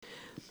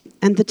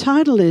And the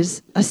title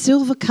is A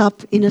Silver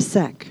Cup in a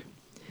Sack.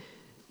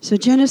 So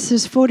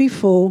Genesis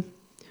 44,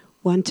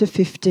 1 to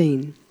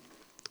 15.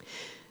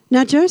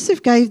 Now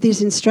Joseph gave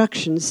these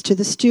instructions to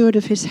the steward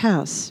of his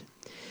house.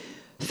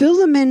 Fill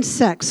the men's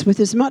sacks with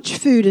as much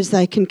food as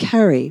they can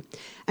carry,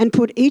 and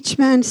put each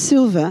man's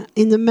silver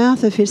in the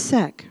mouth of his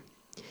sack.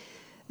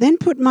 Then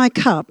put my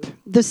cup,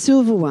 the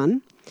silver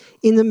one,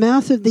 in the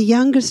mouth of the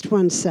youngest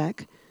one's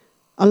sack,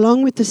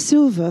 along with the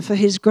silver for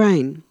his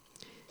grain.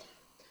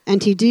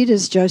 And he did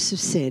as Joseph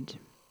said.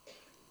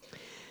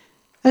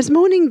 As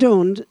morning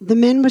dawned, the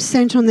men were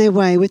sent on their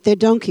way with their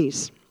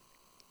donkeys.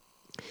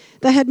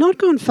 They had not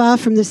gone far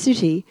from the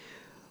city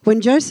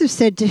when Joseph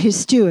said to his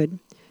steward,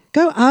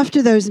 "Go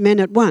after those men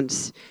at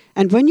once,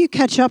 and when you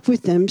catch up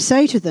with them,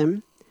 say to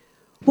them,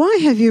 'Why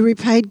have you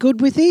repaid good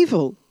with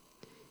evil?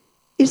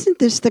 Isn't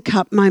this the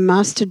cup my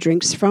master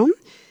drinks from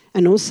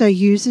and also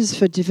uses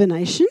for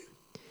divination?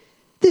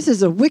 This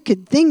is a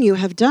wicked thing you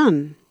have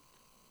done.'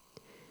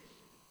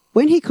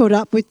 When he caught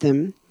up with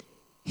them,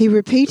 he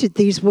repeated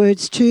these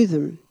words to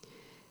them.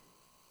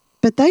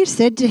 But they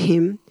said to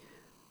him,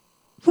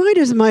 'Why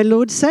does my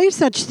lord say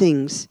such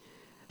things?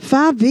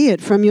 Far be it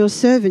from your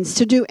servants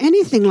to do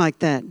anything like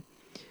that.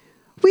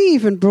 We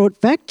even brought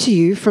back to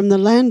you from the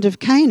land of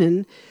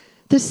Canaan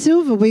the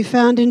silver we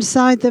found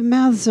inside the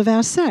mouths of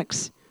our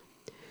sacks.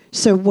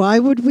 So why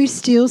would we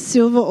steal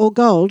silver or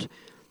gold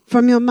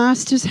from your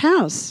master's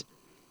house?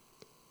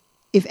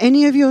 If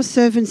any of your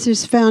servants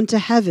is found to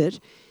have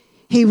it,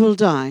 he will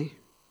die,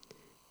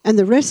 and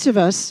the rest of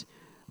us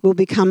will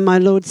become my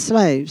lord's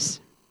slaves.'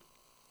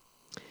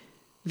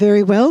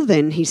 'Very well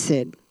then,' he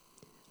said,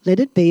 'let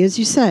it be as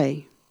you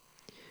say.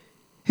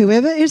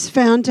 Whoever is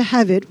found to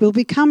have it will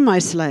become my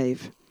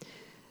slave.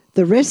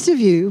 The rest of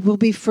you will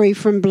be free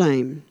from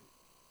blame.'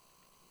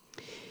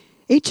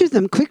 Each of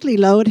them quickly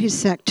lowered his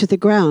sack to the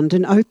ground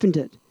and opened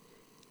it.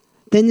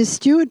 Then the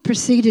steward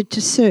proceeded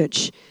to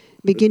search,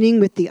 beginning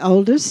with the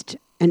oldest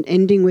and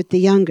ending with the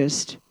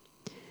youngest.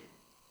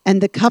 And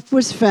the cup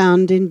was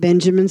found in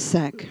Benjamin's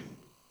sack.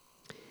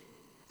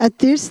 At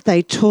this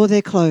they tore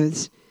their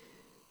clothes.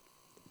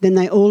 Then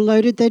they all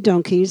loaded their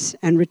donkeys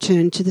and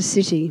returned to the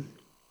city.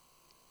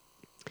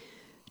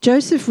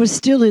 Joseph was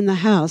still in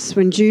the house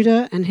when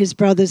Judah and his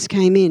brothers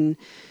came in,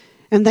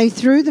 and they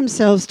threw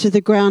themselves to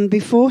the ground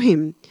before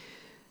him.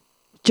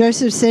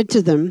 Joseph said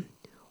to them,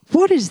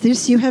 'What is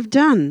this you have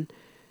done?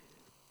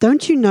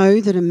 Don't you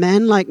know that a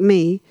man like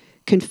me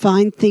can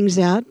find things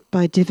out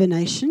by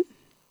divination?'"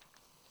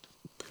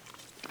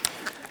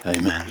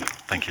 Amen.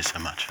 Thank you so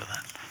much for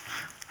that.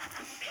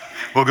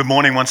 Well, good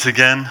morning once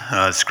again.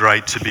 It's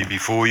great to be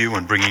before you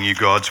and bringing you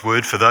God's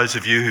word. For those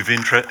of you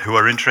who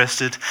are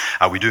interested,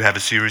 we do have a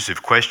series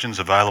of questions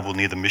available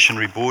near the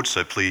missionary board,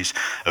 so please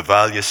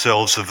avail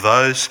yourselves of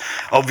those.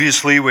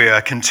 Obviously, we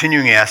are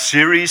continuing our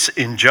series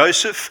in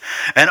Joseph,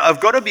 and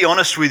I've got to be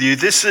honest with you,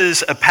 this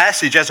is a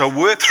passage, as I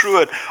worked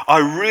through it, I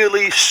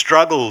really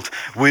struggled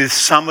with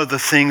some of the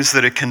things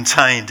that are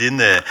contained in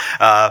there.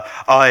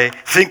 I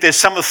think there's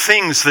some of the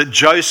things that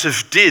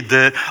Joseph did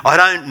that I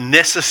don't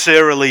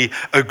necessarily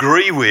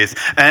agree with,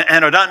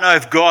 and I don't know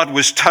if God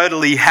was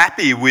totally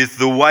happy with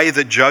the way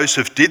that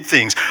Joseph did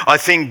things. I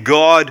think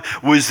God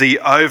was the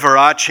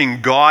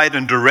overarching guide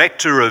and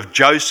director of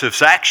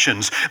Joseph's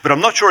actions, but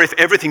I'm not sure if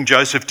everything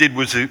Joseph did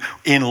was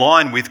in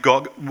line with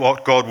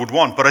what God would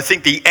want. But I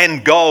think the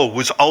end goal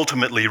was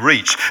ultimately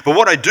reached. But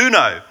what I do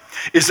know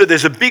is that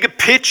there's a bigger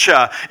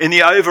picture in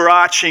the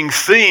overarching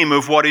theme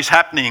of what is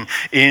happening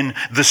in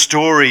the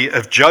story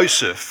of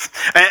Joseph.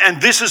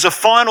 And this is a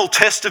final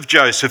test of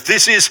Joseph.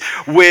 This is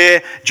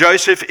where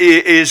Joseph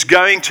is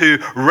going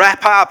to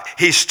wrap up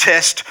his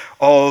test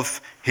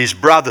of his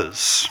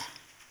brothers.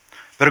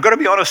 But I've got to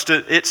be honest,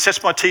 it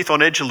sets my teeth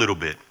on edge a little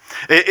bit.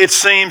 It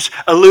seems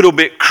a little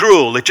bit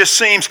cruel. It just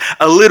seems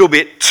a little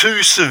bit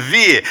too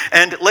severe.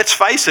 And let's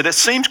face it, it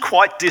seems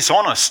quite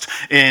dishonest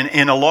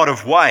in a lot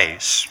of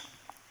ways.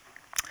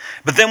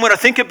 But then when I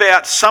think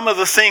about some of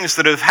the things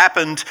that have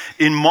happened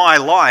in my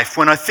life,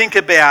 when I think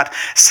about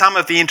some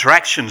of the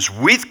interactions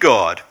with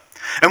God,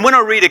 and when I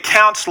read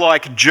accounts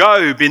like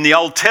Job in the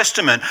Old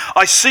Testament,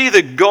 I see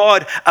that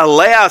God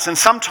allows and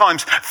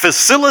sometimes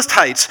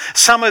facilitates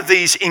some of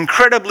these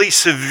incredibly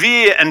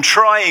severe and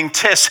trying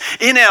tests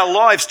in our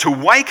lives to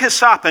wake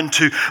us up and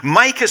to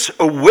make us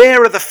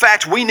aware of the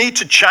fact we need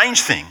to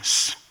change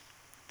things.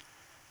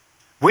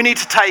 We need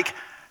to take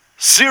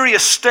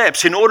serious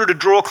steps in order to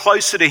draw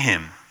closer to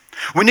Him.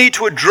 We need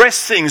to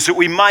address things that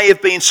we may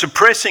have been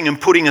suppressing and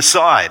putting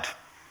aside.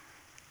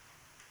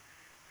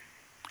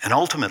 And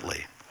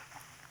ultimately,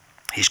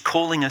 He's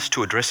calling us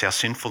to address our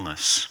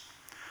sinfulness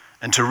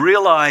and to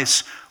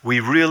realize we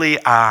really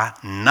are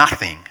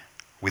nothing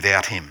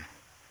without Him.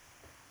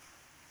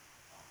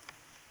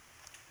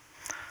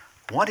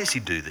 Why does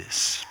He do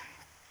this?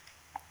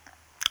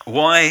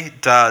 Why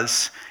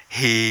does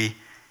He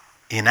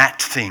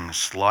enact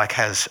things like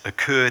has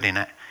occurred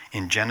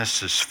in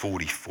Genesis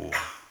 44?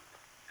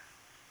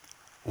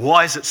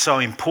 Why is it so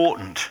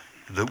important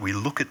that we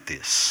look at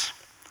this?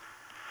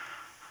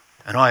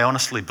 And I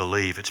honestly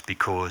believe it's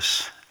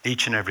because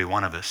Each and every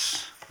one of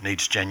us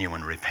needs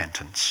genuine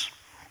repentance.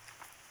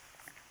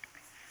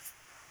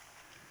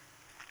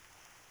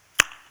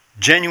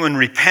 Genuine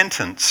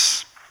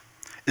repentance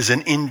is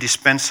an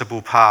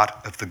indispensable part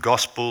of the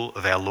gospel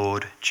of our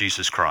Lord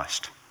Jesus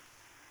Christ.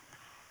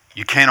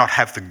 You cannot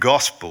have the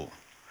gospel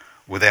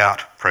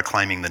without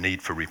proclaiming the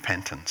need for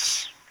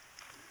repentance.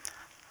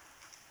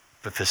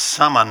 But for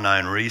some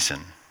unknown reason,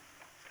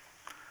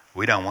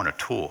 we don't want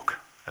to talk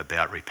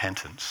about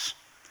repentance.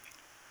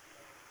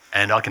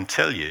 And I can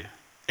tell you,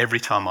 every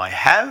time I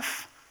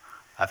have,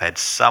 I've had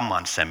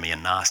someone send me a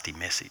nasty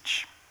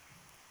message.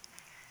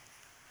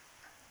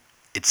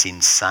 It's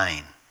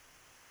insane.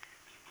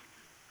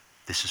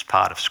 This is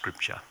part of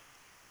Scripture.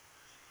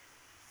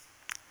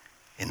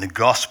 In the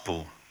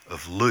Gospel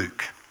of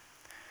Luke,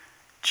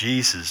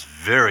 Jesus'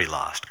 very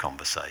last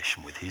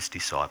conversation with his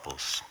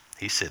disciples,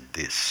 he said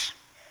this: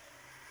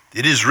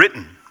 "It is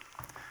written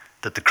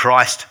that the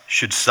Christ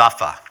should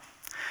suffer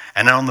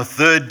and on the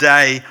third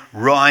day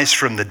rise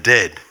from the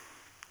dead,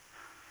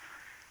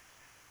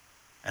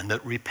 and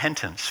that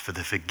repentance for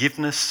the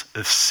forgiveness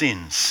of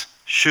sins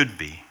should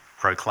be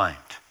proclaimed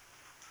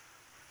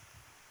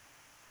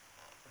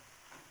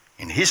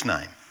in his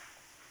name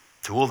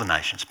to all the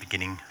nations,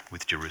 beginning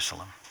with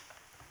Jerusalem."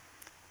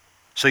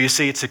 So you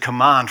see, it's a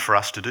command for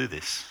us to do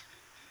this.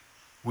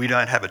 We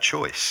don't have a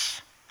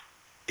choice,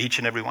 each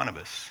and every one of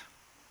us,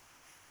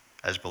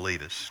 as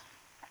believers.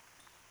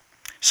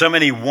 So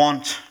many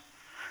want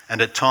and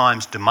at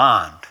times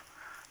demand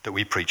that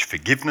we preach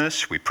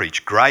forgiveness, we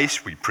preach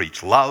grace, we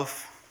preach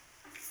love.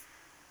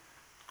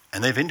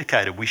 And they've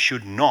indicated we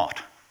should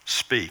not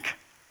speak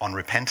on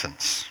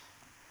repentance.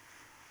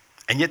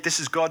 And yet this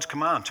is God's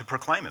command to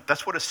proclaim it.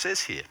 That's what it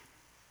says here.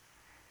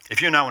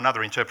 If you know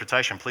another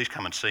interpretation, please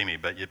come and see me,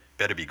 but you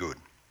better be good.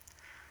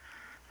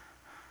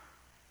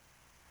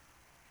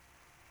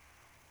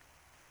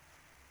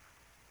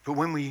 But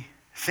when we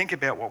think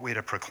about what we're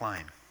to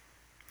proclaim,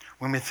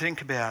 when we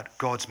think about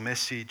God's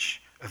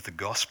message of the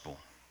gospel,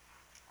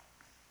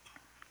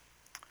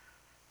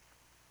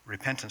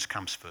 repentance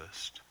comes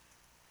first.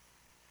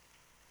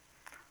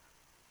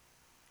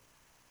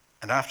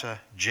 And after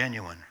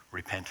genuine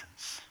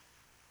repentance,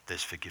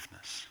 there's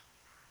forgiveness.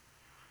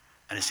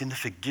 And it's in the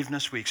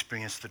forgiveness we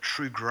experience the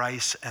true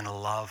grace and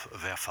love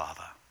of our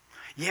Father.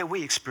 Yeah,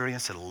 we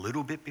experience it a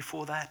little bit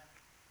before that,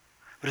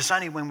 but it's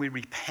only when we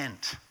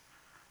repent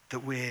that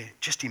we're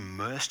just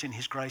immersed in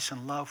his grace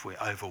and love. We're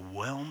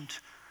overwhelmed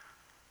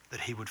that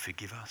he would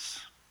forgive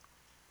us.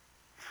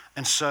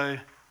 And so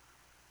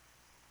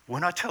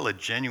when I tell a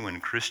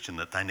genuine Christian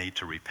that they need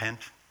to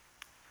repent,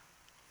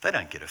 they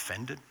don't get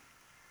offended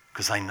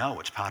because they know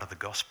it's part of the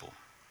gospel.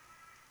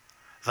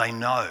 They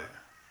know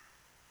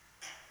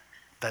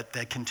that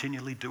they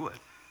continually do it.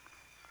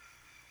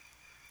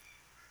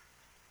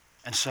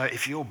 And so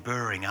if you're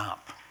burring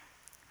up,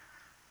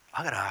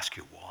 I've got to ask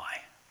you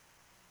why.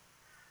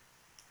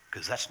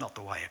 Because that's not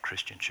the way a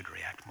Christian should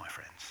react, my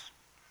friends.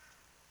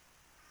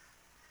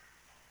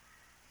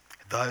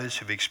 Those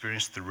who've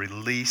experienced the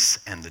release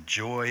and the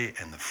joy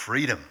and the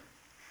freedom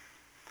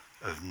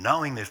of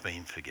knowing they've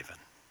been forgiven,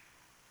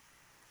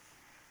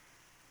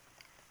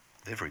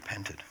 they've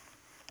repented.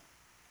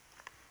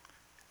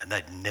 And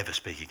they'd never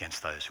speak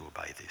against those who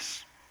obey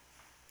this.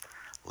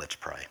 Let's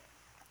pray.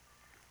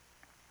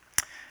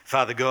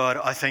 Father God,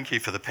 I thank you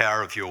for the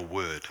power of your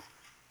word,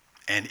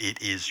 and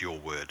it is your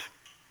word.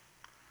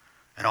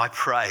 And I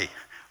pray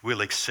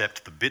we'll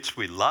accept the bits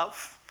we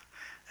love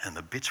and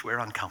the bits we're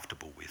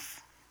uncomfortable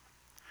with.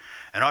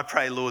 And I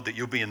pray, Lord, that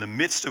you'll be in the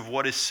midst of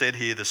what is said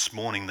here this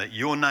morning, that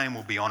your name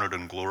will be honoured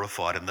and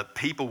glorified, and that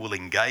people will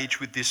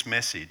engage with this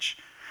message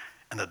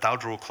and that they'll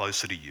draw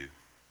closer to you.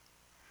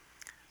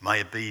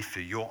 May it be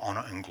for your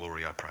honour and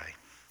glory, I pray.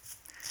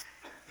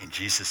 In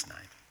Jesus' name,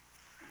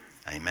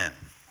 amen.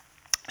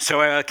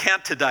 So our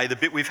account today, the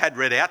bit we've had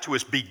read out to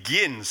us,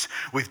 begins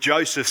with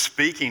Joseph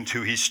speaking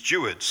to his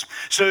stewards.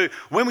 So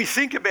when we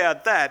think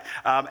about that,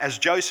 as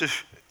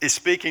Joseph is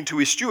speaking to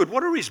his steward,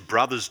 what are his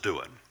brothers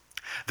doing?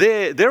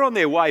 They're on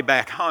their way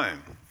back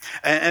home.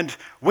 And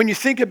when you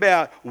think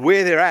about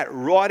where they're at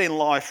right in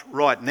life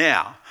right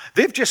now,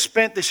 they've just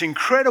spent this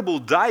incredible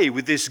day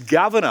with this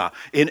governor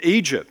in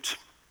Egypt.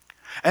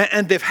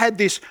 And they've had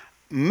this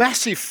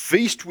massive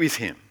feast with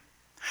him.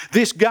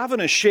 This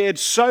governor shared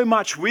so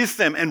much with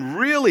them and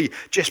really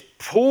just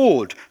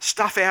poured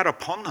stuff out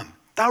upon them.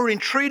 They were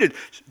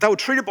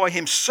treated by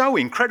him so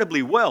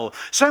incredibly well,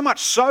 so much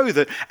so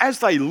that as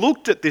they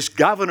looked at this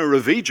governor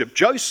of Egypt,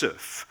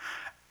 Joseph,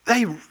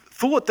 they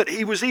thought that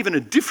he was even a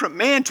different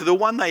man to the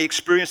one they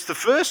experienced the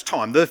first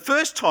time. The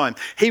first time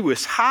he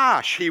was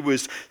harsh, he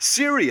was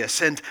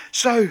serious, and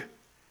so,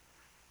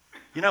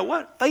 you know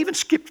what? They even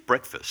skipped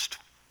breakfast.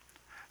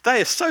 They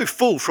are so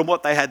full from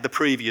what they had the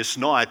previous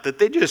night that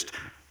they're just,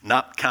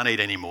 can't eat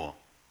anymore.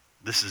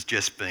 This has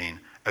just been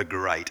a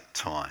great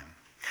time.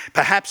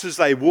 Perhaps as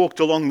they walked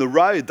along the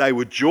road, they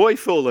were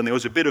joyful and there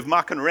was a bit of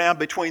mucking around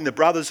between the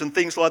brothers and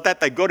things like that.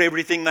 They got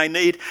everything they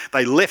need.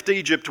 They left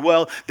Egypt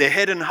well. They're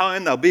heading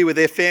home. They'll be with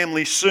their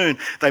families soon.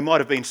 They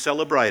might have been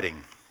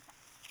celebrating.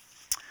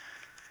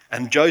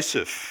 And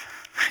Joseph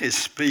is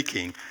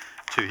speaking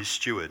to his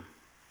steward.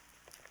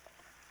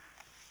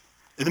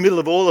 In the middle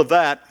of all of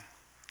that,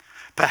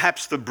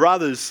 perhaps the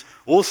brothers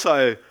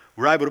also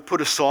were able to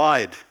put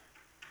aside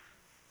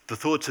the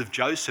thoughts of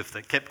Joseph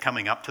that kept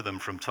coming up to them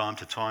from time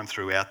to time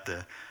throughout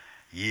the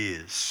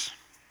years.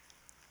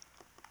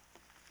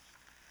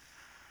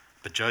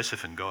 But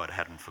Joseph and God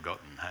hadn't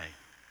forgotten, hey?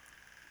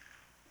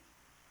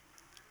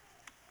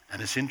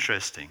 And it's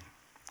interesting,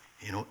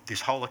 in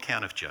this whole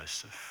account of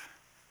Joseph,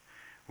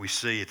 we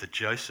see that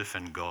Joseph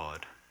and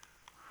God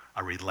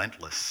are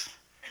relentless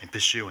in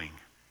pursuing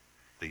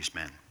these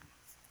men.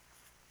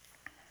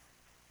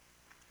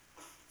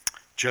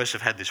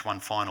 Joseph had this one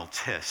final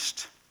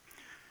test,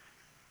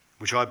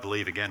 which I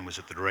believe again was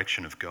at the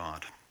direction of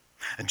God.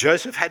 And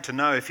Joseph had to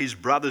know if his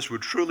brothers were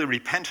truly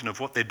repentant of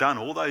what they'd done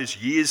all those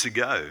years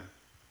ago.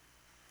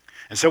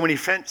 And so when he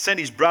sent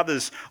his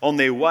brothers on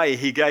their way,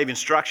 he gave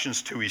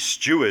instructions to his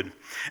steward.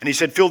 And he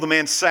said, fill the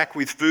man's sack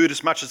with food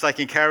as much as they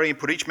can carry, and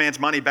put each man's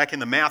money back in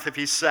the mouth of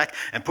his sack,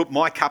 and put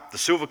my cup, the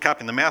silver cup,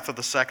 in the mouth of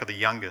the sack of the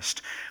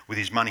youngest, with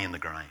his money in the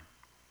grain.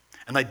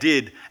 And they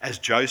did as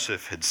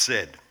Joseph had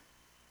said.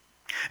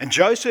 And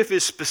Joseph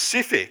is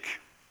specific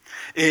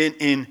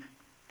in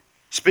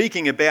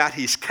speaking about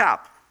his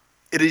cup.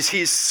 It is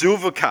his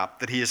silver cup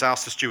that he has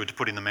asked the steward to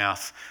put in the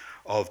mouth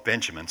of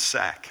Benjamin's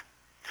sack.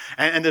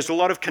 And there's a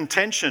lot of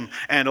contention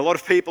and a lot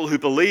of people who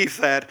believe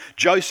that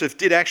Joseph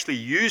did actually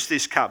use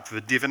this cup for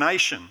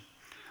divination.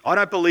 I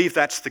don't believe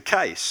that's the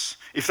case.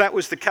 If that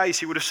was the case,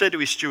 he would have said to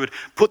his steward,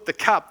 put the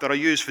cup that I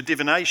use for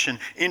divination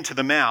into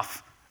the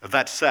mouth of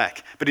that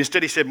sack. But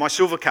instead he said, my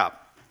silver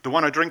cup, the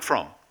one I drink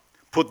from,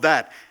 put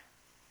that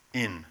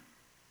in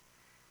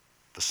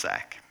the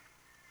sack.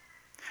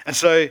 And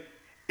so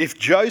if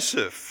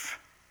Joseph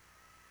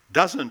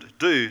doesn't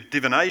do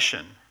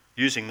divination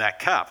using that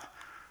cup,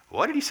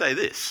 why did he say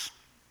this?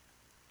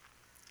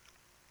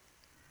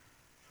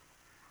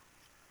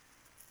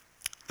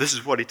 This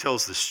is what he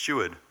tells the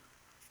steward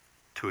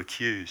to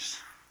accuse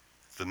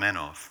the men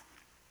of.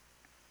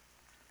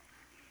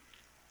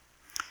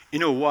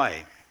 In a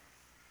way,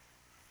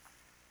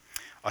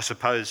 I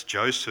suppose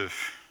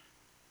Joseph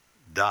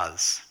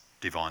does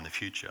divine the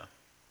future,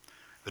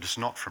 but it's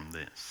not from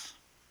this.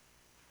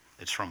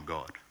 It's from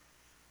God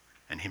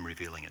and him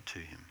revealing it to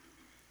him.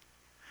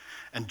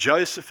 And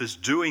Joseph is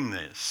doing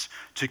this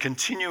to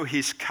continue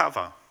his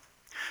cover,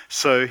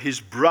 so his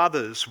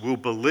brothers will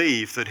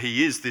believe that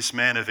he is this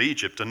man of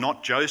Egypt and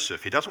not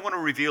Joseph. He doesn't want to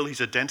reveal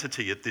his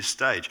identity at this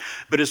stage.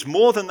 But it's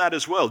more than that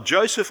as well.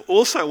 Joseph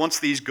also wants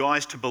these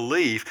guys to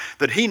believe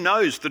that he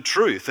knows the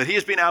truth, that he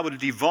has been able to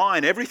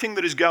divine everything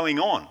that is going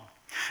on.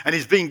 And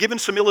they've been given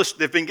some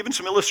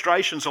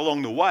illustrations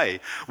along the way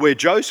where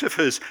Joseph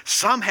has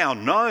somehow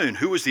known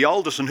who was the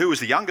oldest and who was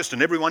the youngest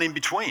and everyone in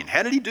between.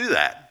 How did he do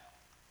that?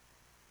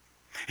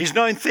 He's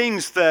known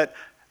things that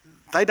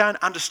they don't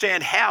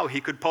understand how he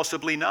could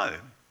possibly know.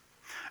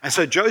 And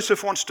so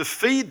Joseph wants to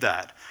feed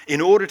that in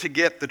order to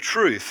get the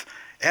truth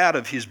out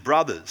of his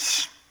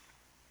brothers.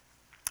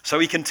 So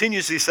he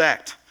continues this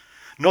act,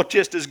 not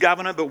just as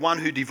governor, but one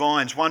who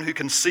divines, one who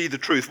can see the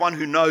truth, one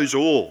who knows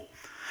all.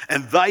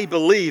 And they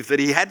believed that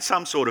he had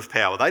some sort of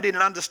power. They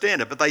didn't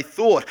understand it, but they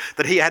thought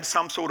that he had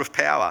some sort of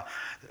power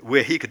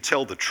where he could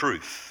tell the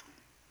truth.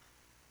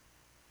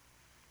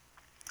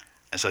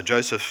 And so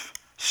Joseph,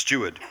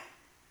 steward,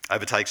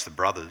 overtakes the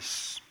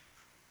brothers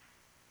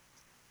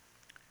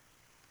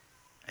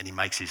and he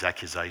makes his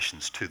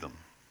accusations to them.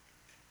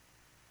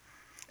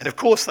 And of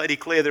course they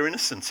declare their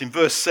innocence. In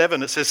verse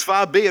 7 it says,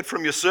 far be it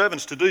from your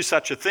servants to do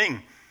such a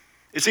thing.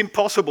 It's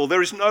impossible.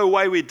 There is no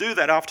way we do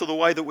that after the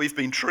way that we've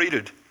been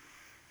treated.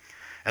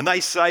 And they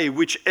say,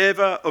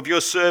 whichever of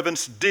your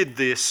servants did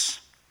this,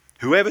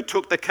 whoever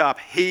took the cup,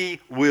 he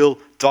will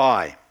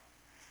die.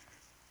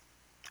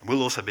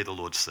 We'll also be the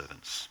Lord's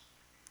servants.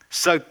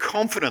 So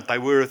confident they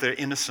were of their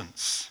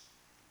innocence.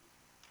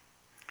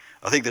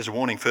 I think there's a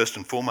warning first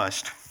and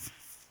foremost.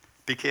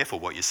 Be careful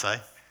what you say.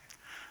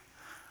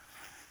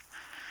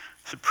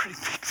 It's a pretty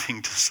big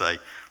thing to say.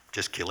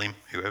 Just kill him,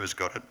 whoever's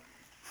got it.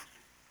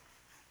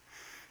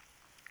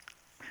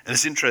 And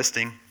it's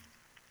interesting.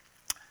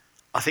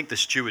 I think the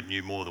steward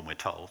knew more than we're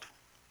told.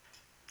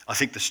 I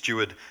think the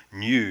steward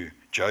knew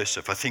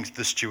Joseph. I think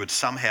the steward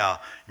somehow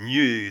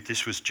knew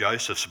this was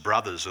Joseph's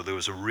brothers, or there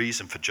was a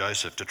reason for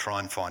Joseph to try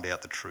and find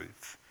out the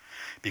truth,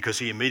 because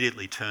he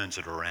immediately turns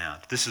it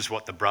around. This is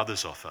what the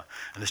brothers offer.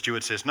 And the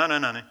steward says, no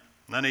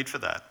need for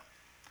that.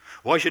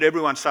 Why should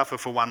everyone suffer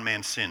for one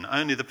man's sin?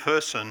 Only the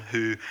person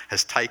who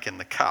has taken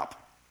the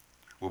cup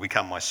will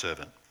become my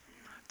servant.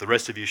 The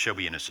rest of you shall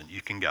be innocent.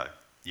 You can go.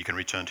 You can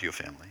return to your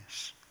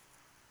families.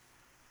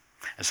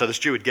 And so the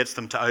steward gets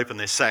them to open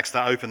their sacks. They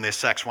open their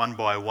sacks one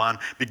by one,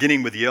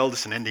 beginning with the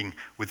eldest and ending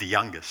with the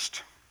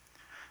youngest.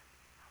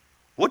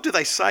 What do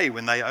they say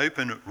when they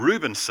open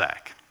Reuben's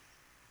sack?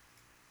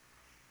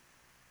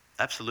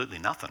 Absolutely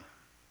nothing.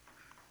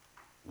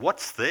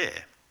 What's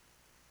there?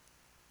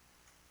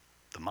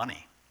 The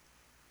money.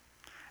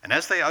 And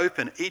as they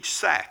open each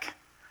sack,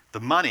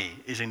 the money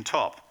is in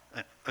top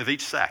of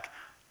each sack,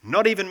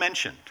 not even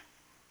mentioned.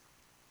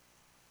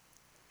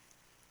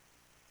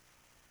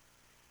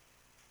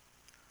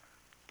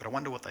 But I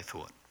wonder what they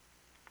thought.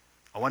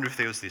 I wonder if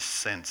there was this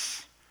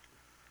sense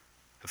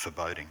of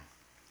foreboding.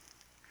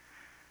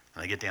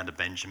 And they get down to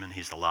Benjamin.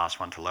 He's the last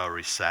one to lower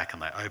his sack,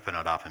 and they open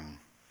it up, and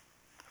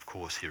of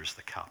course, here is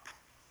the cup.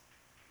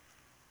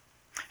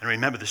 And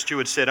remember, the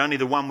steward said, only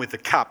the one with the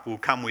cup will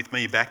come with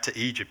me back to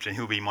Egypt, and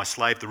he'll be my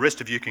slave. The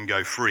rest of you can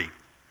go free.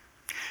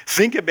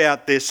 Think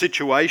about their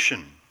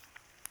situation.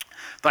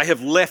 They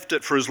have left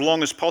it for as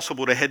long as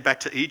possible to head back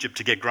to Egypt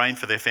to get grain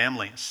for their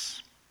families.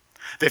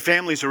 Their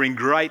families are in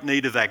great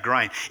need of that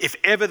grain. If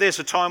ever there's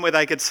a time where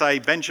they could say,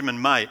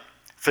 Benjamin, mate,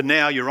 for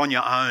now you're on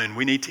your own.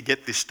 We need to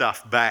get this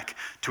stuff back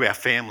to our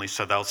families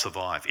so they'll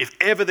survive. If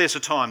ever there's a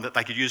time that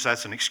they could use that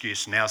as an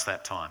excuse, now's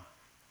that time.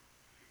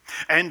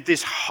 And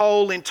this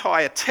whole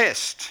entire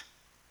test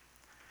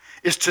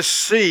is to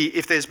see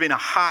if there's been a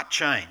heart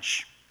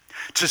change,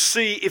 to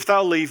see if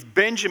they'll leave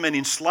Benjamin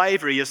in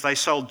slavery as they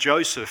sold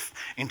Joseph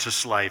into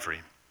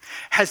slavery.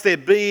 Has there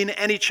been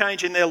any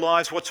change in their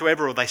lives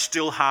whatsoever, or are they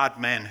still hard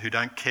men who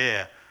don't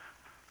care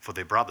for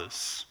their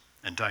brothers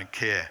and don't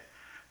care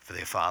for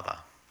their father?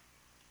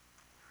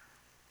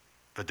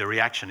 But the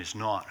reaction is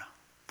not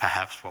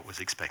perhaps what was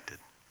expected.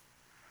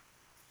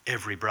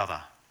 Every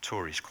brother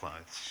tore his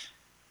clothes,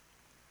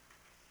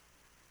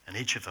 and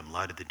each of them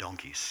loaded their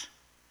donkeys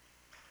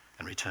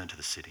and returned to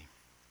the city.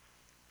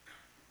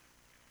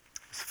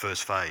 It's the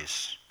first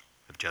phase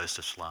of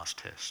Joseph's last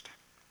test.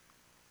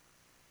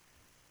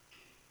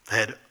 They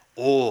had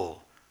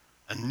all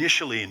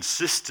initially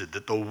insisted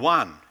that the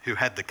one who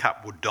had the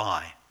cup would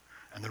die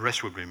and the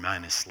rest would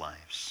remain as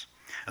slaves.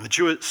 And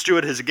the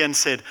steward has again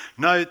said,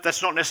 no,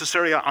 that's not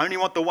necessary. I only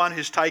want the one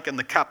who's taken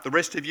the cup. The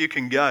rest of you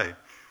can go.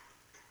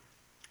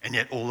 And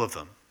yet all of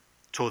them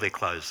tore their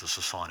clothes as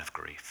a sign of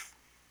grief.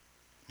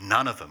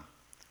 None of them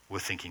were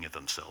thinking of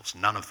themselves.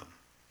 None of them.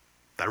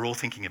 They were all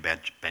thinking about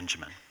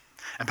Benjamin.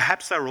 And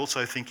perhaps they were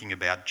also thinking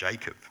about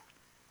Jacob.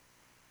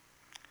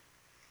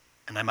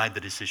 And they made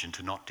the decision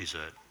to not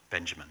desert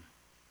Benjamin,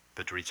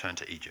 but to return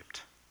to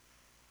Egypt.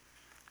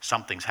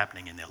 Something's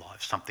happening in their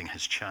lives. Something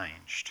has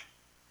changed.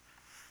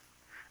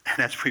 And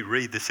as we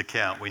read this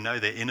account, we know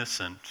they're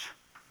innocent,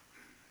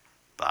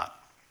 but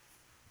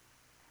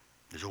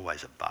there's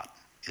always a but,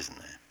 isn't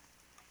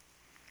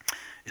there?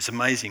 It's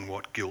amazing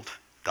what guilt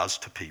does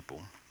to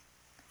people.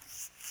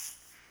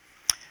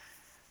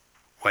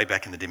 Way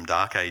back in the dim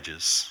dark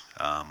ages,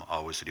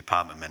 I was a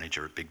department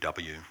manager at Big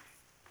W.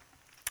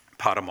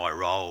 Part of my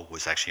role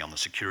was actually on the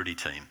security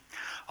team.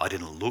 I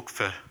didn't look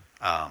for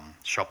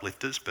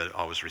shoplifters, but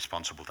I was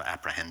responsible to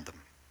apprehend them.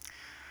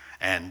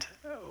 And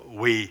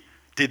we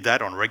did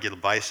that on a regular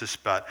basis,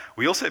 but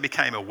we also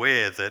became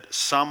aware that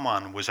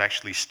someone was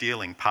actually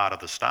stealing part of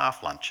the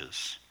staff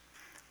lunches.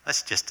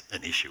 That's just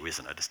an issue,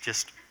 isn't it? It's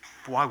just,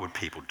 why would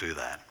people do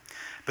that?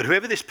 But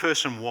whoever this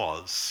person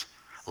was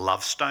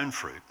loved stone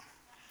fruit.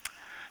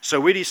 So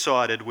we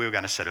decided we were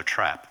going to set a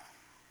trap.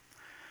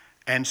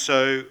 And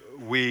so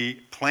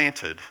we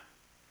planted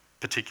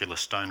particular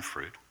stone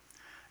fruit.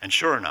 And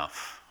sure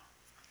enough,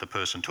 the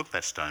person took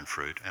that stone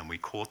fruit and we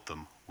caught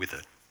them with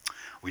it.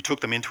 We took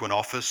them into an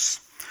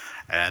office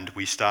and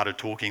we started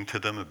talking to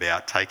them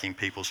about taking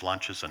people's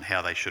lunches and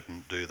how they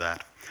shouldn't do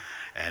that.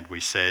 And we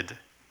said,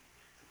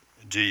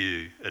 do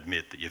you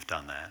admit that you've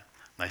done that?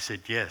 And they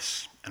said,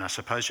 yes. And I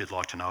suppose you'd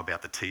like to know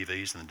about the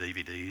TVs and the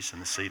DVDs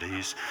and the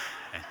CDs.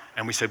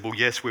 And we said, well,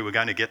 yes, we were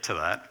going to get to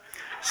that.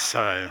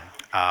 So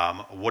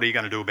what are you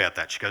going to do about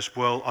that? She goes,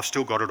 well, I've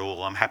still got it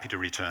all. I'm happy to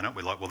return it.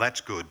 We're like, well,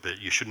 that's good, but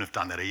you shouldn't have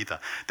done that either.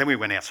 Then we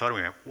went outside and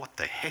we went, what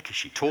the heck is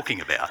she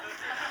talking about?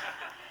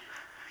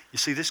 You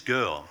see, this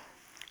girl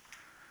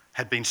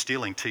had been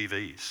stealing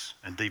TVs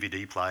and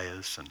DVD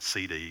players and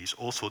CDs,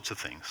 all sorts of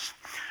things.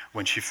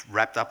 When she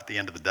wrapped up at the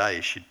end of the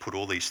day, she'd put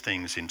all these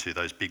things into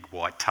those big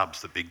white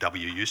tubs that Big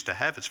W used to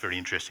have. It's very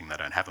interesting, they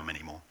don't have them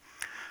anymore.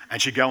 And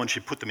she'd go and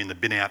she'd put them in the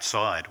bin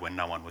outside when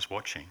no one was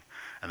watching.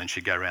 And then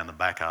she'd go around the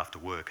back after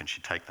work and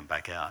she'd take them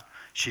back out.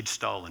 She'd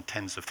stolen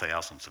tens of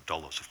thousands of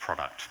dollars of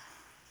product.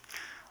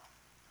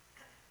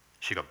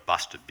 She got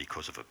busted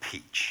because of a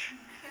peach.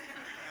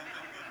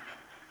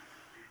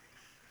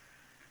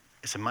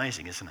 It's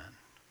amazing, isn't it?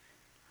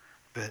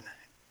 But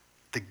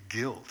the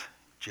guilt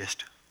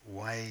just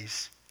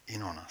weighs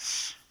in on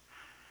us.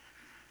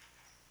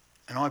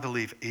 And I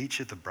believe each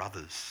of the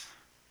brothers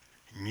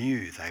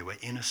knew they were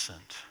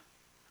innocent.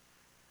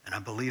 And I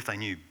believe they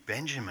knew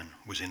Benjamin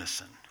was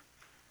innocent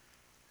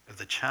of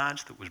the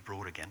charge that was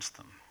brought against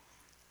them.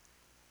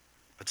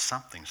 But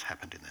something's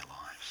happened in their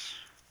lives.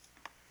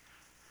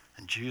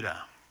 And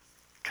Judah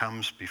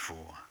comes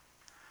before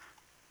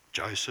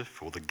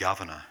Joseph, or the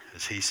governor,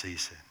 as he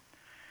sees it.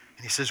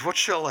 And he says, what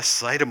shall I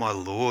say to my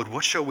Lord?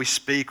 What shall we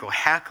speak? Or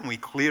how can we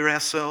clear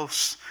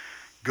ourselves?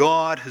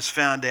 God has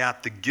found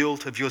out the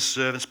guilt of your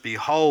servants.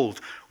 Behold,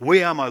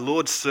 we are my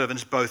Lord's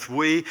servants, both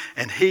we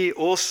and he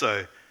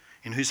also,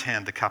 in whose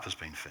hand the cup has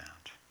been found.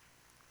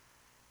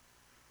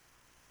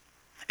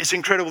 It's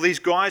incredible. These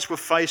guys were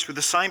faced with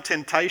the same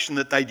temptation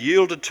that they'd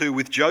yielded to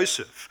with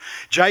Joseph.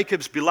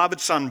 Jacob's beloved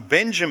son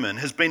Benjamin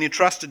has been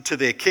entrusted to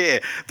their care.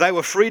 They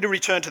were free to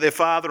return to their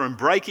father and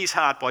break his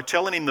heart by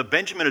telling him that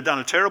Benjamin had done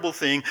a terrible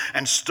thing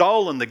and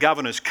stolen the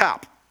governor's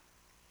cup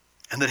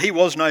and that he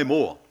was no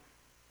more.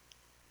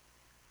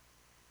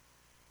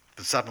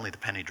 But suddenly the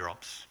penny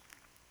drops.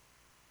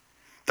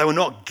 They were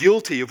not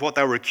guilty of what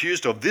they were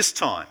accused of this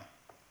time,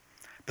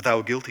 but they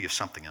were guilty of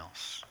something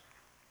else.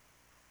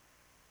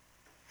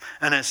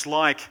 And it's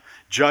like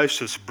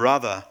Joseph's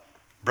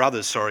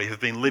brothers have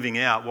been living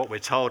out what we're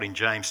told in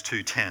James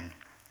 2:10.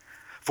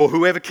 For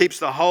whoever keeps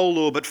the whole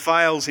law but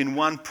fails in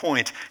one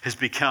point has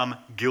become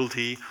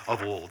guilty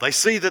of all. They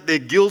see that they're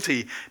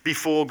guilty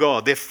before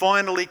God. They're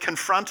finally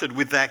confronted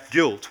with that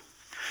guilt.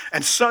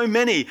 And so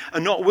many are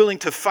not willing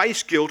to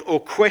face guilt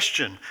or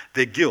question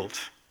their guilt.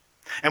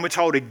 And we're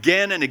told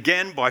again and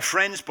again by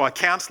friends, by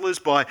counsellors,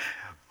 by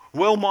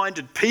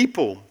well-minded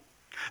people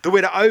that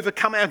we're to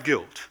overcome our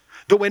guilt,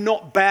 that we're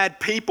not bad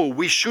people.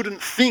 We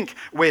shouldn't think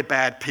we're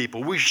bad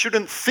people. We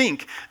shouldn't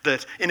think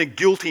that in a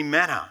guilty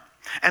manner.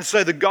 And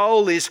so the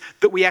goal is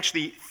that we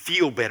actually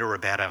feel better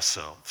about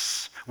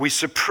ourselves. We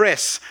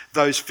suppress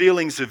those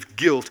feelings of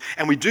guilt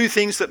and we do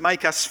things that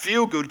make us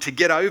feel good to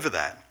get over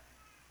that.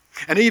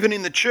 And even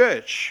in the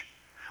church,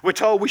 we're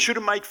told we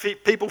shouldn't make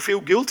people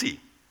feel guilty.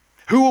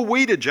 Who are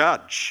we to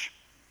judge?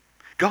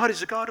 God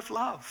is a God of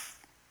love.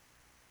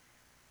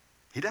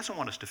 He doesn't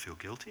want us to feel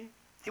guilty.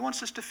 He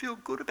wants us to feel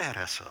good about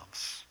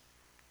ourselves.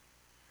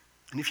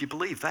 And if you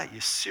believe that,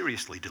 you're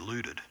seriously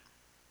deluded.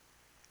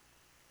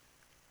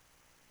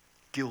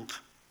 Guilt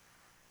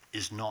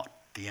is not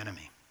the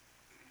enemy.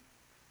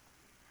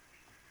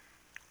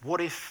 What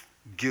if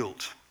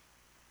guilt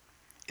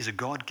is a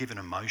God-given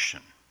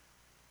emotion?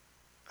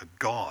 A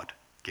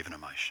God-given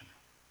emotion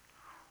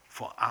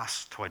for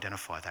us to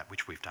identify that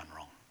which we've done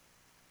wrong?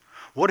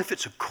 What if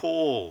it's a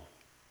call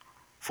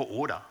for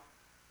order?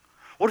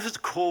 What if it's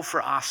a call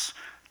for us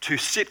to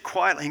sit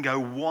quietly and go,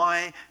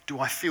 why do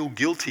I feel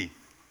guilty?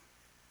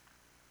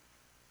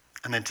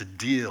 And then to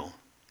deal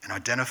and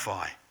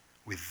identify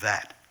with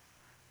that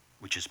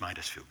which has made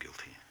us feel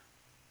guilty.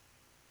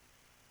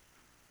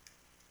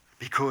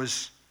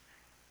 Because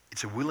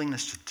it's a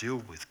willingness to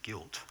deal with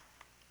guilt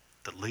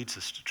that leads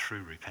us to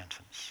true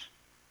repentance.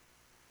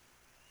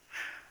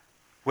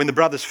 When the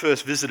brothers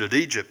first visited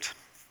Egypt,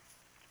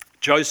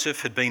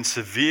 Joseph had been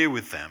severe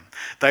with them.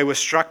 They were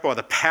struck by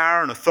the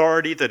power and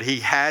authority that he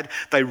had.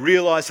 They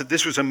realised that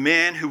this was a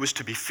man who was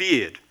to be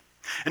feared.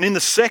 And in the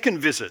second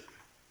visit,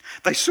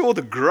 they saw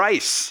the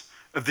grace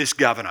of this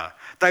governor.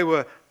 They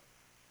were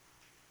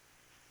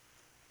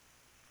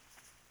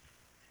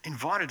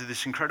invited to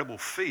this incredible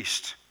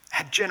feast,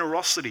 had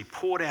generosity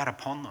poured out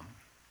upon them.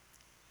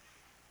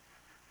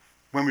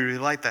 When we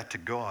relate that to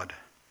God,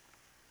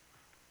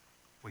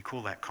 we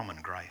call that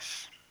common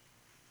grace.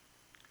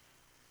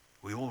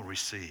 We all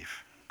receive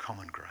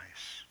common grace.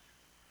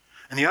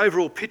 And the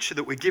overall picture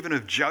that we're given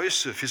of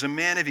Joseph is a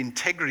man of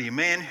integrity, a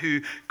man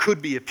who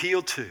could be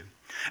appealed to.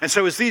 And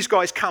so as these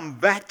guys come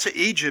back to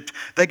Egypt,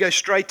 they go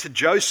straight to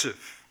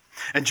Joseph.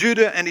 And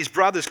Judah and his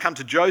brothers come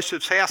to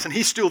Joseph's house and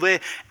he's still there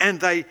and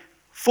they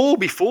fall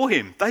before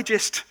him. They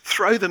just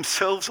throw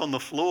themselves on the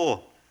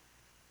floor.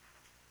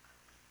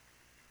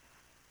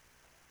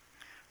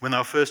 When they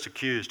were first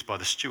accused by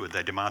the steward,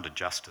 they demanded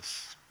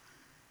justice.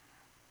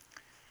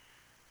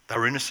 They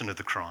were innocent of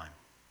the crime.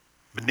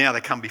 But now they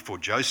come before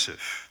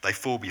Joseph. They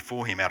fall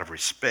before him out of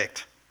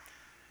respect,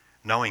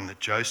 knowing that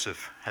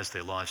Joseph has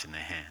their lives in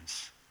their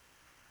hands.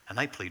 And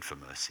they plead for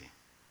mercy.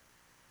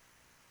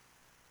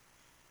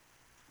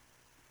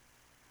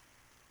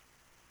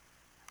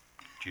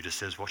 Judah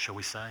says, what shall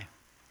we say?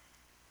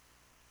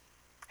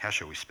 How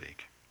shall we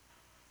speak?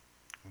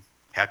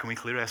 How can we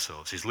clear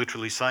ourselves? He's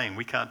literally saying,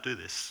 we can't do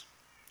this.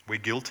 We're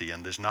guilty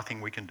and there's nothing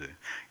we can do.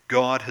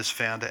 God has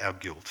found our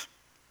guilt.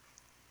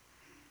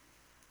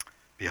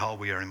 Behold,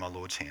 we are in my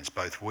Lord's hands,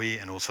 both we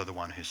and also the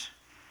one in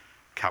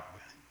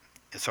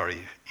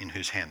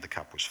whose hand the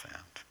cup was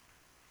found.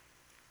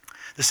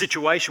 The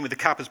situation with the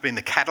cup has been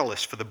the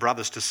catalyst for the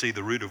brothers to see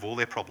the root of all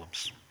their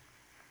problems.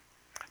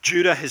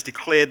 Judah has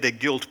declared their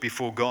guilt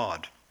before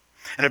God.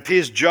 And it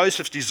appears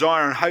Joseph's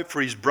desire and hope for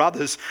his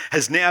brothers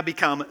has now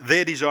become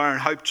their desire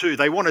and hope too.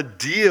 They want to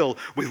deal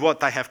with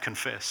what they have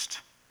confessed.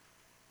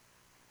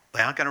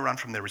 They aren't going to run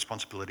from their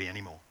responsibility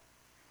anymore.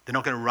 They're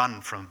not going to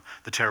run from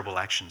the terrible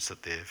actions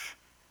that they've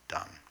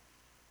done.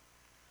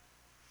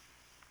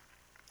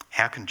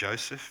 How can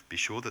Joseph be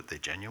sure that they're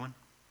genuine?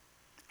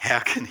 How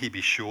can he be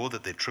sure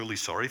that they're truly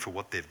sorry for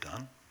what they've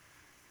done?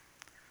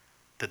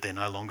 That they're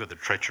no longer the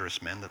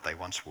treacherous men that they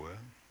once were?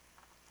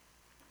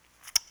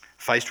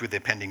 Faced with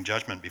their pending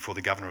judgment before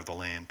the governor of the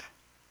land,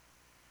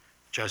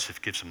 Joseph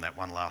gives them that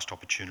one last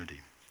opportunity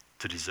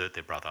to desert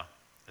their brother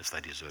as they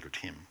deserted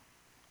him.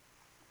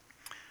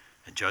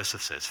 And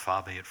Joseph says,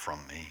 far be it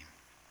from me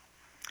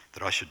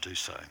that I should do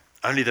so.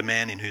 Only the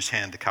man in whose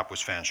hand the cup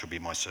was found shall be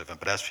my servant.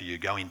 But as for you,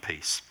 go in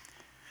peace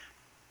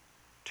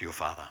to your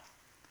father.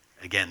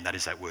 Again, that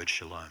is that word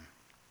shalom,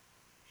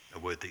 a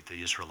word that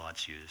the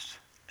Israelites used.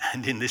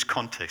 And in this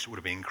context, it would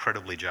have been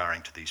incredibly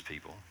jarring to these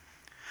people.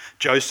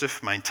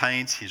 Joseph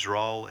maintains his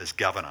role as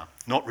governor,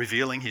 not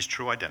revealing his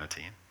true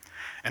identity.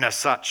 And as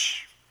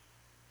such,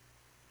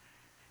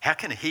 how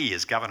can he,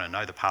 as governor,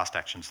 know the past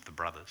actions of the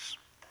brothers?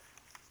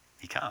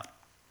 He can't.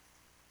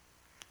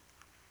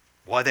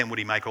 Why then would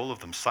he make all of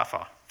them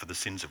suffer for the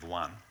sins of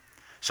one?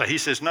 So he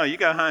says, no, you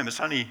go home. It's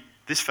only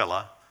this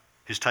fella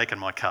who's taken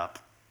my cup.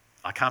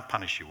 I can't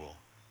punish you all.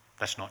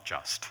 That's not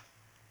just.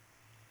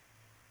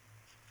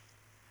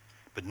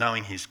 But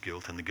knowing his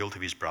guilt and the guilt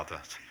of his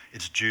brothers,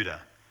 it's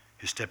Judah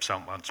who steps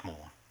up once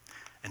more,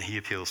 and he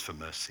appeals for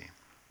mercy.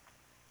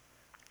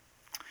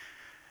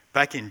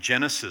 Back in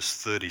Genesis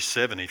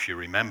 37, if you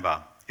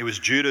remember, it was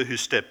Judah who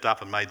stepped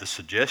up and made the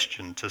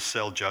suggestion to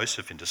sell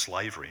Joseph into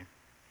slavery.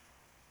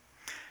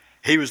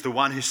 He was the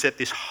one who set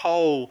this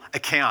whole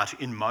account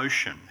in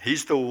motion.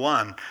 He's the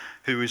one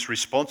who is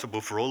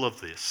responsible for all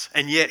of this.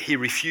 And yet he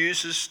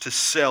refuses to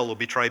sell or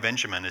betray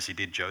Benjamin as he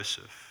did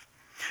Joseph.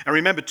 And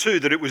remember too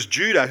that it was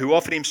Judah who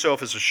offered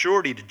himself as a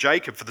surety to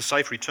Jacob for the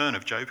safe return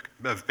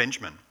of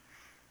Benjamin.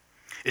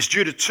 It's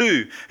Judah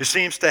too who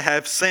seems to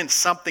have sensed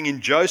something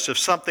in Joseph,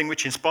 something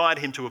which inspired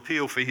him to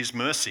appeal for his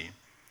mercy.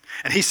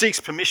 And he seeks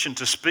permission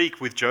to speak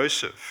with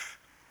Joseph,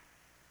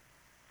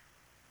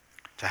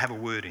 to have a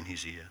word in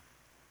his ear.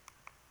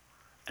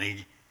 And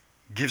he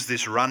gives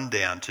this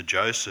rundown to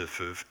Joseph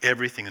of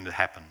everything that had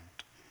happened.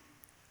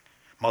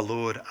 My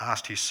Lord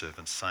asked his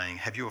servants, saying,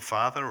 have you a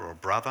father or a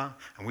brother?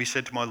 And we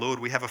said to my Lord,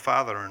 we have a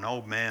father, an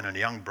old man, and a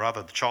young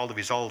brother, the child of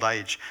his old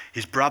age.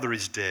 His brother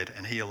is dead,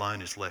 and he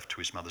alone is left to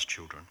his mother's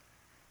children.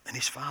 And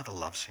his father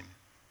loves him.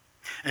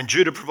 And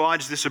Judah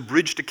provides this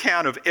abridged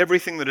account of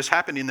everything that has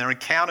happened in their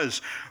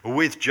encounters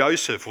with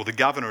Joseph, or the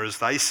governor as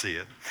they see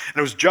it. And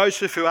it was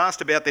Joseph who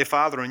asked about their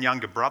father and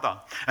younger brother.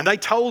 And they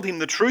told him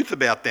the truth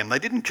about them. They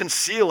didn't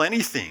conceal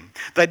anything.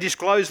 They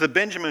disclosed that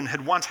Benjamin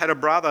had once had a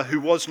brother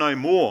who was no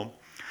more,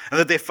 and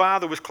that their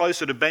father was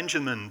closer to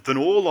Benjamin than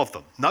all of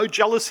them. No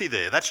jealousy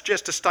there. That's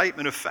just a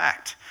statement of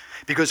fact,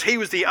 because he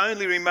was the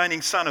only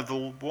remaining son of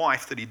the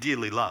wife that he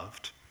dearly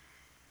loved.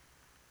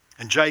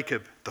 And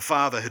Jacob, the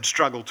father, had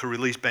struggled to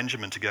release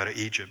Benjamin to go to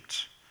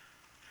Egypt,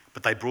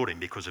 but they brought him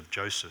because of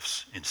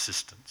Joseph's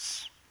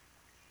insistence.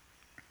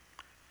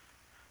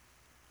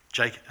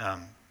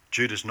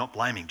 Judah's not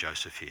blaming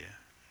Joseph here.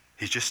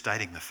 He's just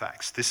stating the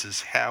facts. This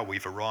is how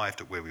we've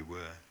arrived at where we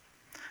were.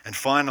 And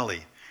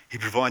finally, he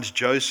provides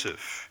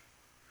Joseph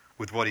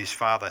with what his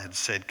father had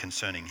said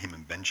concerning him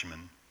and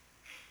Benjamin.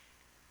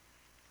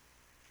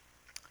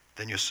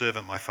 Then your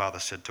servant, my father,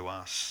 said to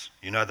us,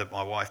 you know that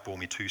my wife bore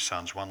me 2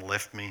 sons. One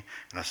left me,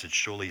 and I said,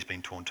 surely he's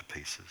been torn to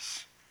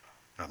pieces.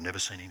 And I've never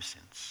seen him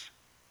since.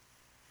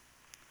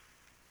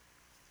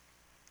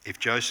 If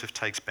Joseph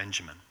takes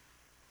Benjamin,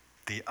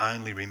 the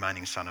only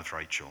remaining son of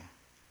Rachel,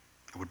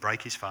 it would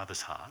break his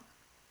father's heart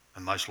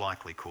and most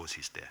likely cause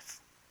his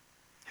death.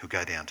 He'll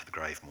go down to the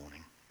grave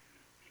mourning.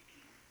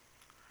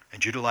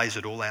 And Judah lays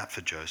it all out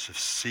for Joseph,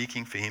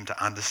 seeking for him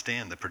to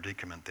understand the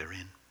predicament they're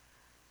in.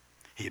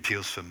 He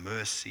appeals for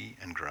mercy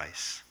and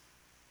grace,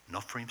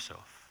 not for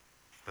himself,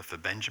 but for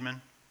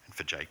Benjamin and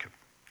for Jacob,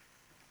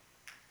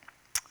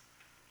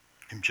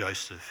 whom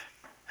Joseph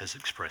has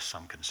expressed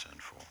some concern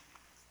for.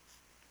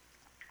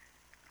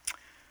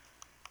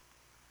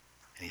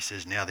 And he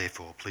says, now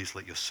therefore, please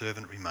let your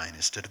servant remain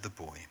instead of the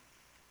boy,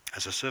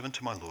 as a servant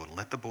to my Lord, and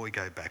let the boy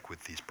go back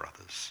with his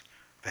brothers.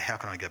 For how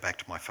can I go back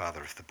to my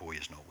father if the boy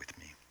is not with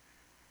me?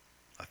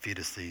 I fear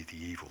to see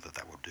the evil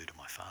that will do to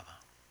my father.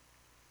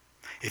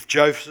 If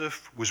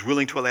Joseph was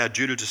willing to allow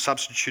Judah to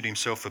substitute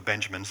himself for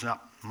Benjamin,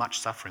 much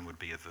suffering would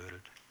be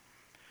averted.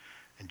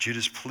 And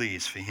Judah's plea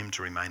is for him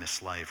to remain a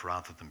slave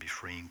rather than be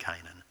free in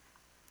Canaan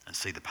and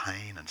see the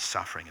pain and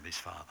suffering of his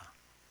father,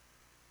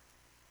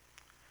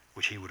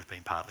 which he would have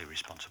been partly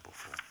responsible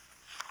for.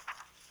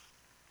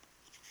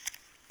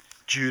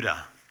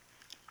 Judah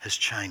has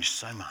changed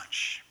so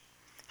much.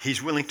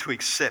 He's willing to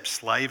accept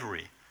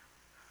slavery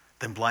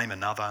than blame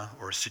another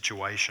or a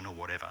situation or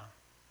whatever.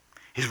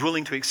 He's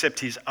willing to accept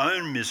his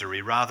own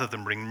misery rather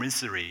than bring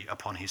misery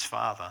upon his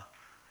father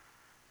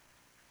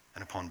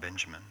and upon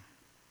Benjamin.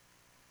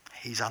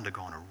 He's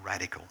undergone a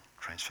radical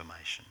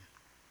transformation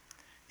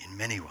in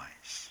many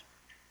ways.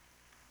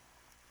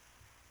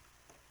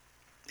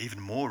 Even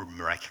more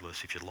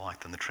miraculous, if you like,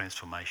 than the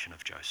transformation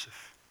of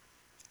Joseph.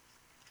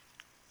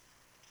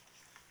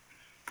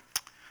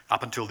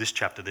 Up until this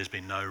chapter, there's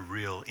been no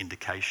real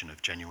indication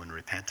of genuine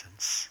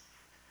repentance.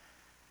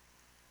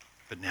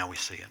 But now we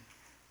see it.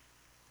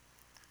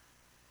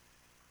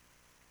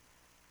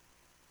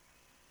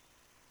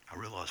 I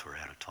realise we're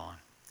out of time.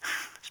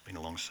 It's been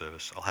a long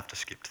service. I'll have to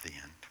skip to the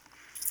end.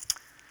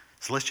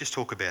 So let's just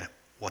talk about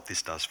what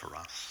this does for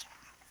us.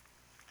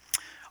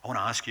 I want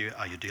to ask you,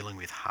 are you dealing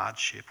with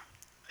hardship?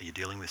 Are you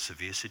dealing with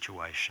severe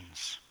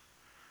situations?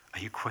 Are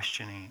you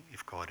questioning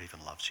if God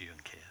even loves you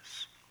and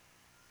cares?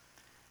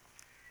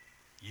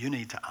 You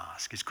need to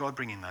ask, is God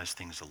bringing those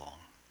things along?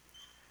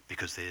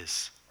 Because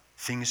there's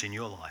things in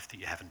your life that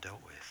you haven't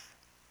dealt with,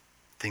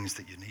 things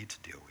that you need to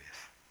deal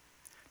with.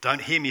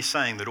 Don't hear me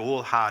saying that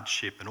all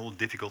hardship and all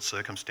difficult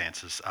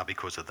circumstances are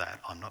because of that.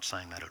 I'm not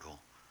saying that at all.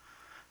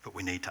 But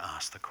we need to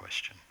ask the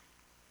question.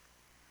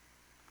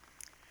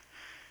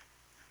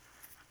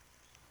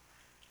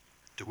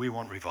 Do we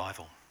want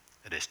revival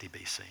at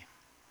SDBC?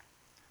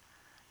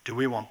 Do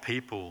we want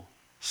people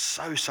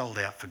so sold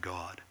out for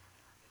God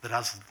that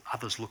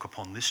others look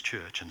upon this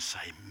church and say,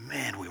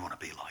 man, we want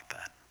to be like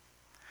that?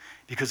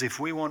 Because if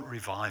we want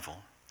revival,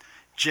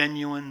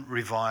 genuine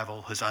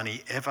revival has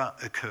only ever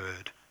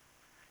occurred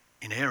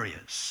in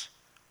areas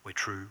where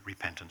true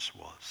repentance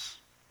was.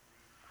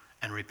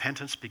 And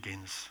repentance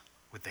begins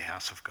with the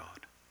house of God.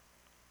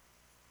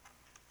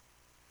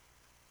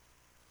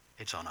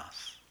 It's on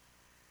us.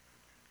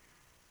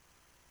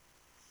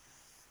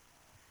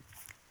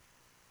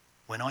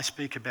 When I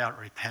speak about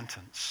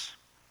repentance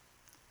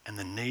and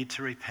the need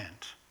to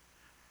repent,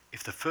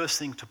 if the first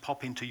thing to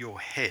pop into your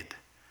head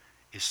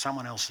is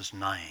someone else's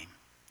name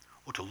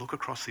or to look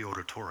across the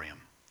auditorium,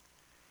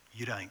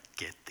 you don't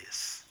get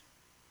this.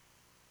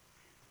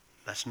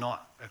 That's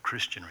not a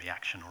Christian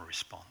reaction or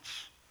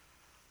response.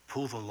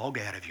 Pull the log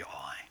out of your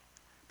eye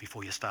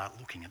before you start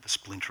looking at the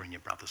splinter in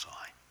your brother's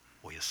eye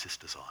or your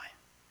sister's eye.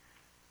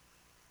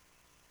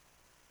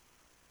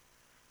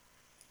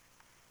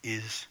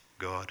 Is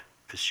God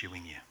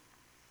pursuing you?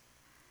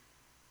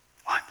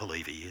 I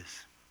believe he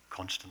is,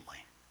 constantly.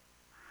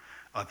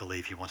 I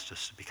believe he wants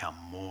us to become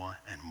more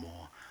and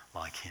more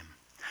like him.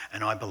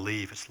 And I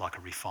believe it's like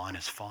a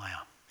refiner's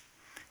fire.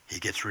 He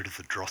gets rid of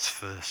the dross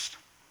first,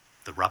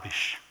 the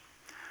rubbish.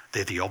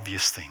 They're the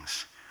obvious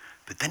things.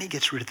 But then he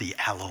gets rid of the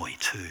alloy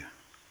too,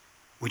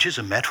 which is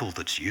a metal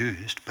that's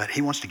used, but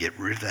he wants to get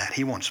rid of that.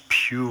 He wants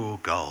pure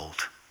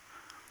gold.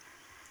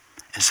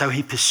 And so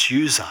he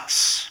pursues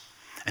us.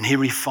 And he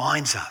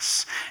refines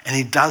us. And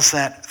he does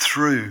that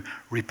through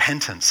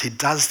repentance. He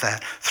does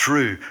that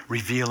through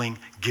revealing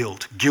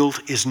guilt.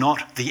 Guilt is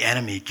not the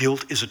enemy.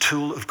 Guilt is a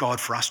tool of God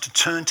for us to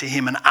turn to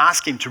him and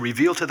ask him to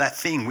reveal to that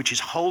thing which is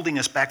holding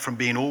us back from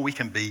being all we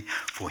can be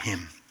for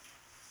him.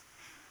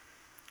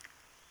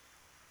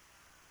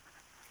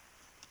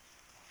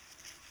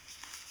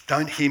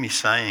 Don't hear me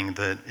saying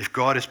that if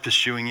God is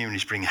pursuing you and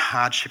he's bringing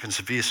hardship and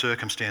severe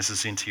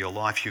circumstances into your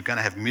life, you're going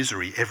to have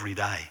misery every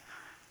day.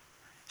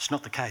 It's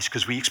not the case,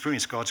 because we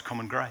experience God's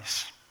common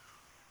grace.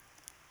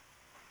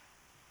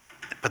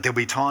 But there'll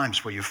be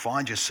times where you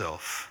find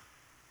yourself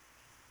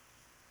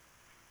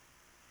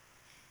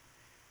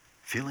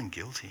feeling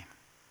guilty,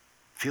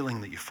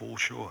 feeling that you fall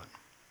short.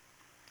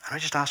 And I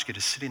just ask you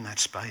to sit in that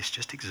space,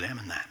 just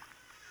examine that.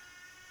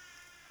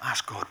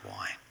 Ask God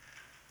why.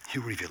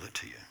 He'll reveal it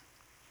to you.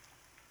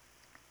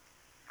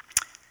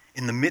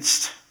 In the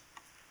midst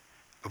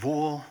of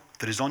all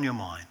that is on your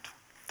mind,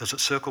 does it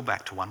circle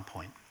back to one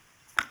point?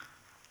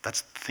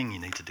 That's the thing you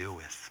need to deal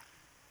with.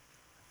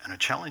 And I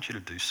challenge you to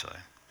do so.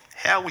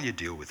 How will you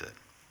deal with it?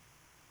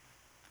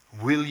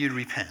 Will you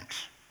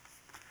repent?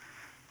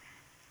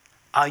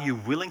 Are you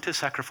willing to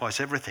sacrifice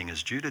everything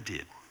as Judah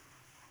did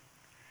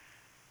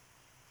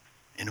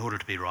in order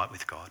to be right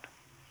with God?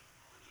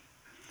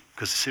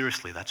 Because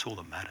seriously, that's all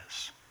that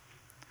matters.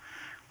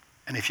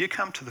 And if you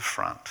come to the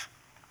front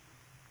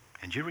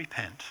and you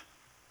repent,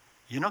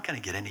 you're not going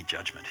to get any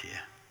judgment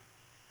here.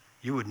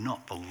 You would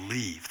not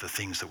believe the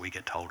things that we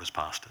get told as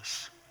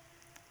pastors.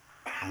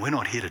 And we're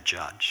not here to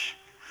judge.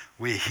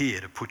 We're here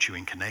to put you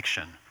in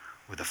connection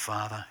with a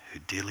Father who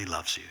dearly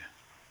loves you.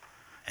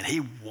 And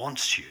he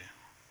wants you,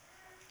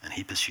 and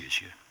he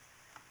pursues you.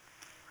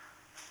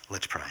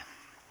 Let's pray.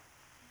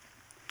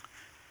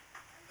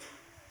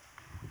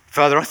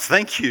 Father, I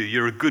thank you.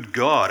 You're a good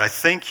God. I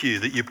thank you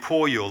that you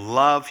pour your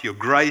love, your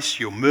grace,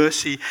 your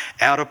mercy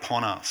out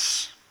upon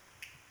us.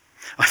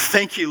 I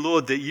thank you,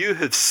 Lord, that you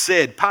have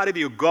said part of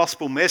your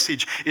gospel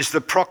message is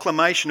the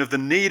proclamation of the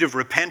need of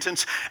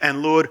repentance.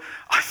 And Lord,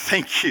 I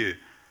thank you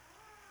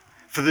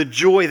for the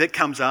joy that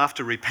comes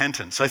after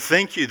repentance. I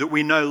thank you that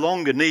we no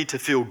longer need to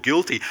feel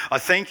guilty. I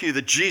thank you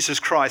that Jesus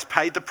Christ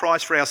paid the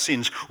price for our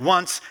sins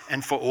once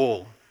and for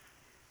all.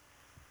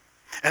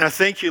 And I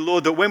thank you,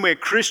 Lord, that when we're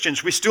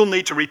Christians, we still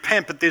need to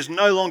repent, but there's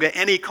no longer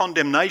any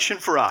condemnation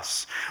for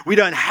us. We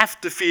don't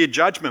have to fear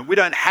judgment. We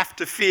don't have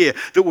to fear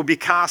that we'll be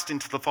cast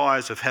into the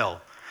fires of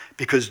hell,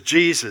 because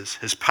Jesus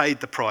has paid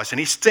the price. And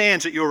he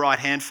stands at your right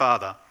hand,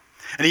 Father,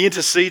 and he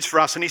intercedes for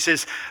us. And he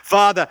says,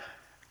 Father,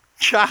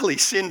 Charlie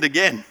sinned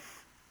again,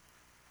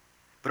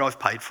 but I've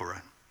paid for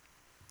it.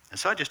 And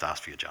so I just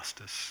ask for your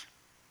justice.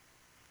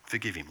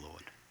 Forgive him,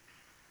 Lord.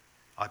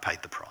 I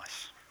paid the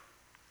price.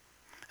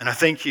 And I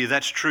thank you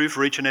that's true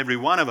for each and every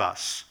one of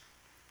us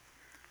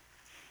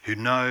who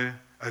know,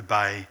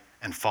 obey,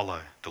 and follow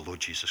the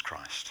Lord Jesus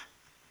Christ.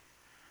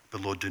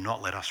 But Lord, do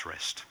not let us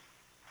rest.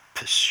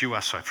 Pursue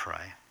us, I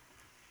pray.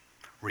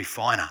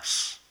 Refine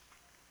us.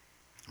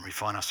 And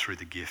refine us through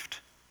the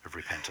gift of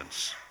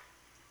repentance.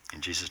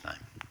 In Jesus'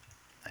 name,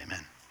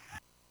 amen.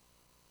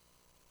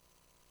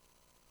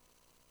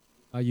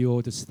 Are you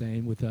all to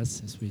stand with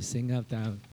us as we sing out our